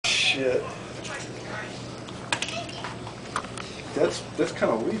shit. That's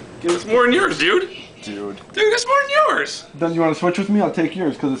kind of weak. It's more than yours, dude. Dude, it's more than yours. Then you want to switch with me? I'll take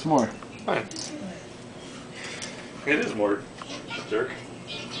yours because it's more. Fine. It is more, jerk.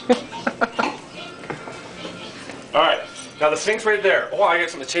 Alright, now the sink's right there. Oh, I got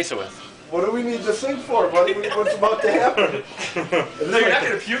something to chase it with. What do we need the sink for, buddy? What's about to happen? No, you're not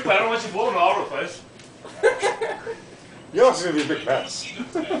going to puke, but I don't want you blowing all over the place. You know it's going to be a big mess.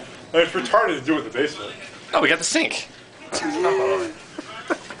 It's retarded to do with the basement. Oh, we got the sink.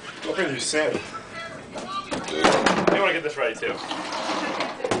 What can you say? You want to get this ready, too.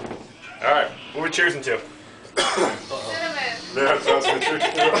 Alright, what are we cheersing to? Yeah, that sounds good.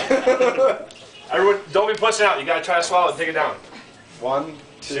 Everyone, don't be pushing out. You got to try to swallow it and take it down. 1,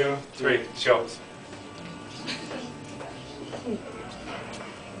 2, 3, go.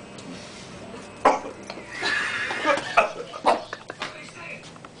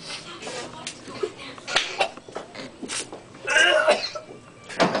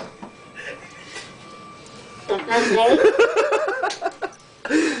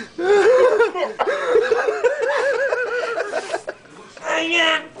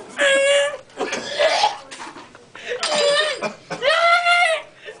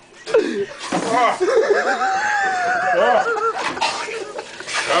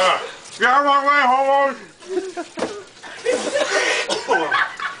 Get out of my way, homos!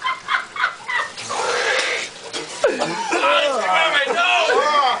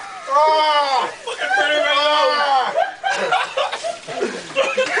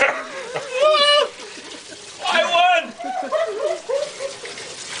 I won!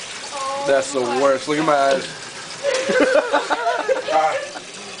 That's the worst. Look at my eyes.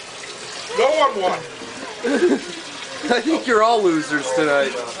 No one won. I think you're all losers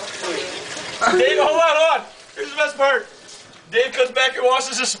tonight. Dave, hold on. Here's the best part. Dave comes back and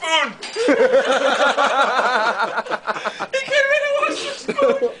washes his spoon. He came in and washed his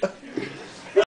spoon.